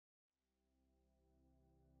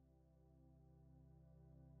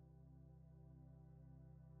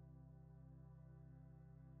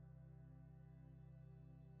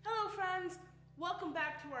ones, welcome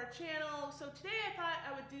back to our channel. So today I thought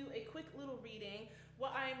I would do a quick little reading.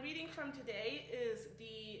 What I'm reading from today is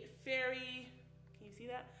the Fairy, can you see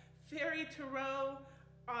that? Fairy Tarot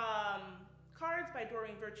cards by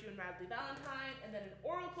Doreen Virtue and Radleigh Valentine, and then an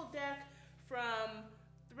oracle deck from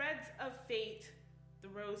Threads of Fate, the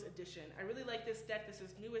Rose Edition. I really like this deck. This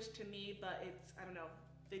is newish to me, but it's, I don't know,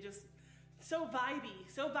 they just, so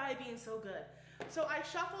vibey and so good. So I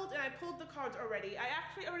shuffled and I pulled the cards already. I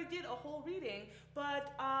actually already did a whole reading,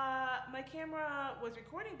 but my camera was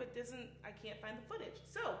recording but I can't find the footage.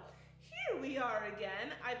 So here we are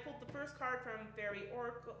again. I pulled the first card from Fairy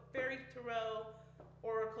Tarot,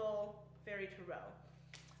 Oracle, Fairy Tarot.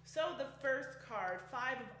 So the first card,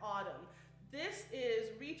 Five of Autumn. This is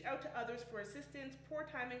reach out to others for assistance, poor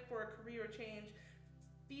timing for a career change,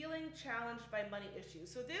 feeling challenged by money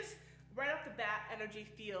issues. So this, right off the bat, energy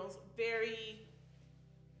feels very,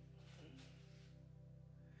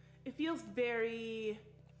 it feels very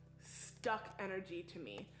stuck energy to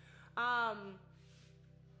me.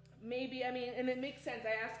 Maybe, I mean, and it makes sense.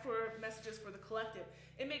 I asked for messages for the collective.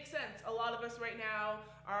 It makes sense. A lot of us right now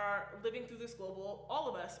are living through this all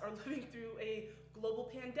of us are living through a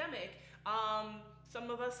global pandemic.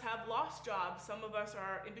 Some of us have lost jobs. Some of us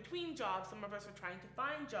are in between jobs. Some of us are trying to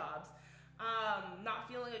find jobs. Not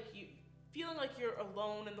feeling like you're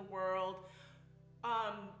alone in the world.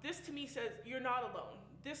 This to me says you're not alone.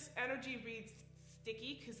 This energy reads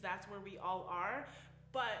sticky because that's where we all are,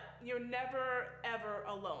 but you're never ever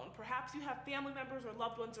alone. Perhaps you have family members or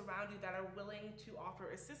loved ones around you that are willing to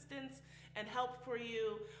offer assistance and help for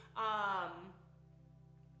you.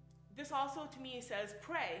 This also to me says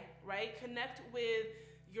pray, right? Connect with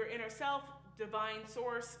your inner self, divine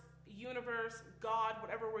source, universe, God,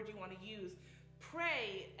 whatever word you want to use.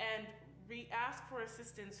 Pray and ask for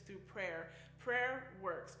assistance through prayer. Prayer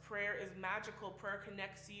works. Prayer is magical. Prayer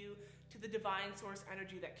connects you to the divine source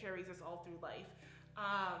energy that carries us all through life.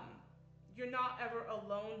 You're not ever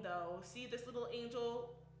alone though. See this little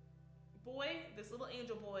angel boy? This little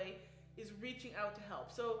angel boy is reaching out to help.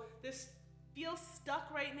 So this feels stuck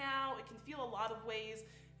right now. It can feel a lot of ways.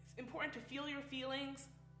 It's important to feel your feelings,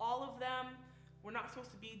 all of them. We're not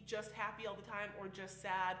supposed to be just happy all the time or just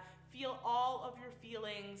sad. Feel all of your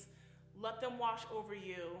feelings. Let them wash over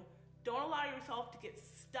you. Don't allow yourself to get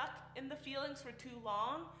stuck in the feelings for too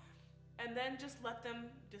long, and then just let them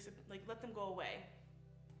go away.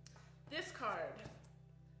 This card,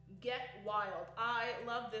 Get Wild. I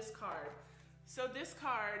love this card. So this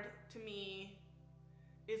card to me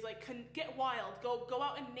is like, get wild, go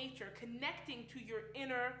out in nature, connecting to your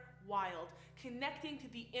inner wild, connecting to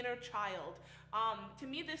the inner child. To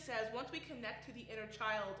me this says once we connect to the inner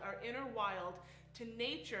child, our inner wild, to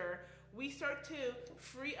nature, we start to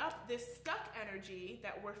free up this stuck energy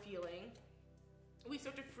that we're feeling. We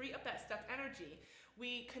start to free up that stuck energy.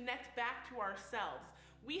 We connect back to ourselves.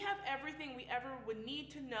 We have everything we ever would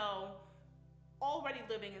need to know already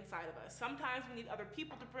living inside of us. Sometimes we need other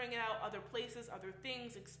people to bring it out, other places, other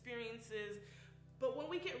things, experiences. But when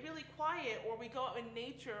we get really quiet or we go out in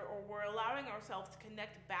nature or we're allowing ourselves to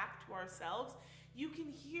connect back to ourselves, you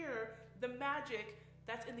can hear the magic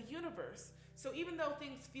that's in the universe. So even though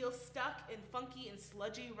things feel stuck and funky and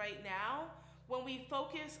sludgy right now, when we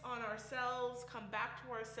focus on ourselves, come back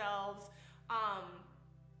to ourselves,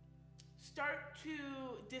 start to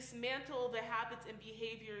dismantle the habits and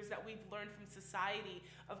behaviors that we've learned from society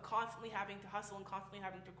of constantly having to hustle and constantly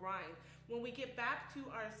having to grind. When we get back to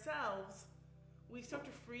ourselves, we start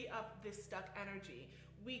to free up this stuck energy.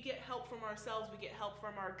 We get help from ourselves, we get help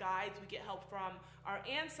from our guides, we get help from our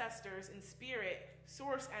ancestors in spirit,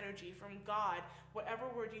 source energy, from God, whatever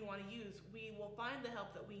word you want to use. We will find the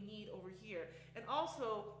help that we need over here. And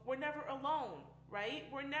also, we're never alone, right?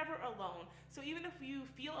 We're never alone. So even if you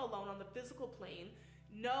feel alone on the physical plane,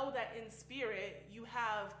 know that in spirit you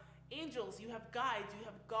have angels, you have guides, you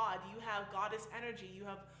have God, you have goddess energy, you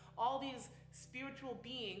have all these spiritual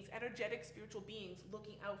beings, energetic spiritual beings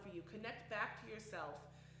looking out for you. Connect back to yourself.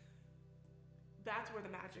 That's where the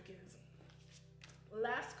magic is.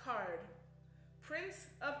 Last card, Prince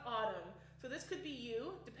of Autumn. So this could be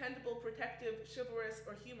you, dependable, protective, chivalrous,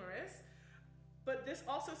 or humorous. But this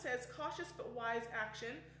also says cautious but wise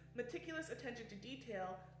action, meticulous attention to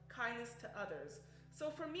detail, kindness to others. So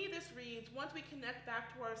for me, this reads, once we connect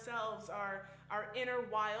back to ourselves, our inner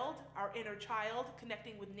wild, our inner child,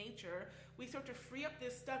 connecting with nature, we start to free up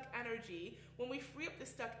this stuck energy. When we free up this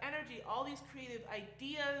stuck energy, all these creative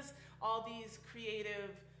ideas, all these creative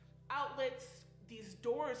outlets, these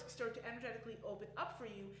doors start to energetically open up for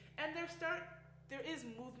you, and there is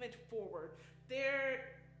movement forward.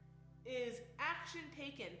 is action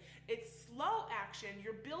taken. It's slow action.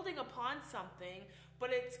 You're building upon something, but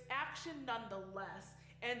it's action nonetheless.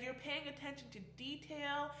 And you're paying attention to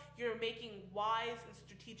detail. You're making wise and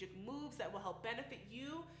strategic moves that will help benefit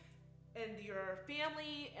you and your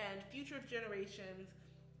family and future generations.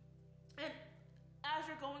 And as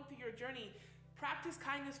you're going through your journey, practice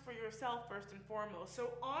kindness for yourself first and foremost.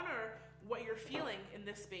 So honor what you're feeling in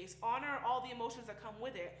this space. Honor all the emotions that come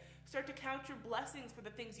with it. Start to count your blessings for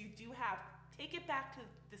the things you do have. Take it back to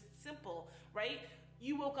the simple, right?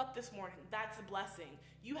 You woke up this morning. That's a blessing.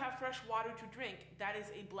 You have fresh water to drink. That is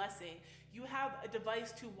a blessing. You have a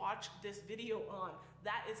device to watch this video on.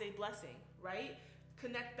 That is a blessing, right?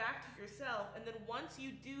 Connect back to yourself. And then once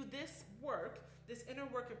you do this work, this inner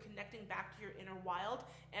work of connecting back to your inner wild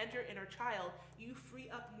and your inner child, you free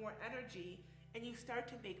up more energy and you start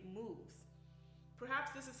to make moves.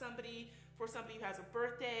 Perhaps this is for somebody who has a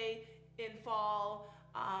birthday in fall.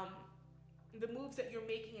 The moves that you're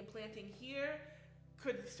making and planting here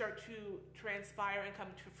could start to transpire and come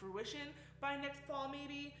to fruition by next fall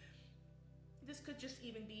maybe. This could just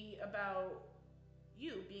even be about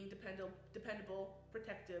you being dependable,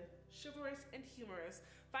 protective, chivalrous, and humorous.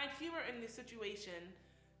 Find humor in this situation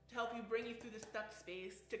to help you bring you through the stuck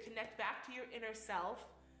space, to connect back to your inner self,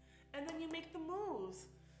 and then you make the moves.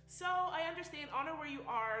 So I understand, honor where you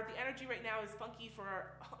are. The energy right now is funky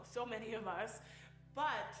for so many of us,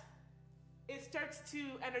 but it starts to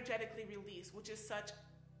energetically release, which is such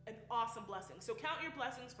an awesome blessing. So count your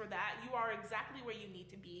blessings for that. You are exactly where you need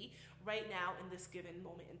to be right now in this given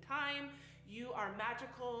moment in time. You are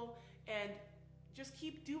magical, and just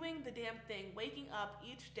keep doing the damn thing, waking up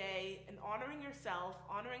each day and honoring yourself,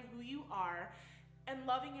 honoring who you are, and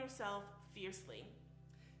loving yourself fiercely.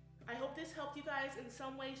 I hope this helped you guys in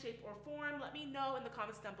some way, shape, or form. Let me know in the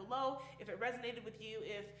comments down below if it resonated with you,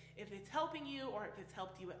 if it's helping you, or if it's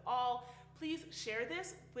helped you at all. Please share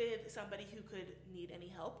this with somebody who could need any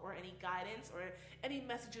help or any guidance or any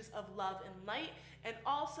messages of love and light. And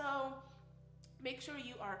also, make sure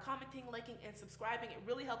you are commenting, liking, and subscribing. It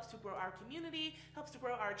really helps to grow our community, helps to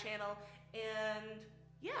grow our channel. And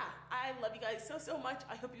yeah, I love you guys so, so much.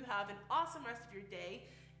 I hope you have an awesome rest of your day,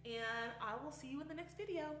 and I will see you in the next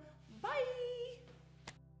video. Bye!